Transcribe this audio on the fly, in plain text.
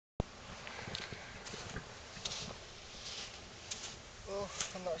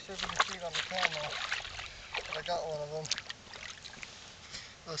not sure if you can see it on the camera, but I got one of them.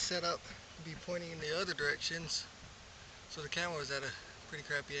 I was set up to be pointing in the other directions, so the camera was at a pretty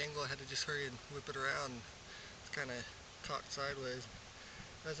crappy angle. I had to just hurry and whip it around. It's kind of cocked sideways.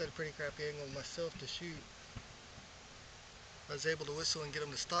 I was at a pretty crappy angle myself to shoot. I was able to whistle and get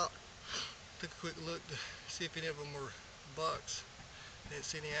them to stop. Took a quick look to see if any of them were bucks. Didn't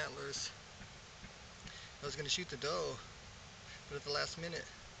see any antlers. I was going to shoot the doe, but at the last minute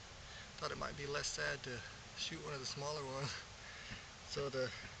thought it might be less sad to shoot one of the smaller ones. So the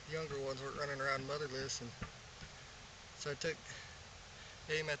younger ones were running around motherless, and so I took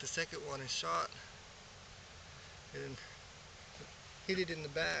aim at the second one and shot, and hit it in the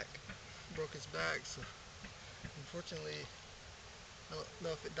back, broke its back. So unfortunately, I don't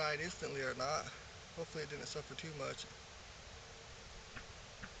know if it died instantly or not. Hopefully it didn't suffer too much.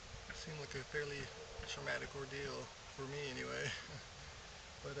 It seemed like a fairly traumatic ordeal for me anyway.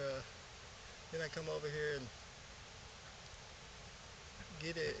 But then I come over here and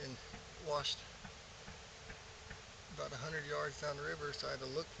get it, and washed about 100 yards down the river, so I had to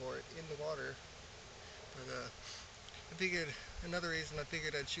look for it in the water. But I figured, another reason I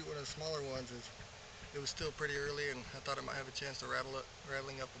figured I'd shoot one of the smaller ones is it was still pretty early, and I thought I might have a chance to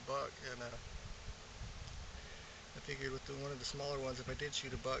rattling up a buck. And I figured with one of the smaller ones, if I did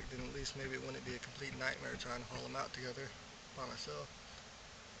shoot a buck, then at least maybe it wouldn't be a complete nightmare trying to haul them out together by myself.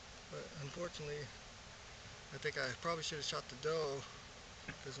 But unfortunately, I think I probably should have shot the doe,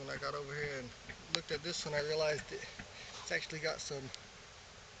 because when I got over here and looked at this one, I realized it's actually got some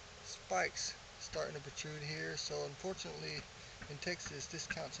spikes starting to protrude here. So unfortunately, in Texas, this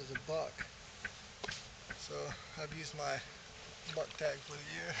counts as a buck. So I've used my buck tag for the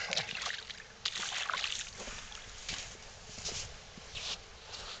year.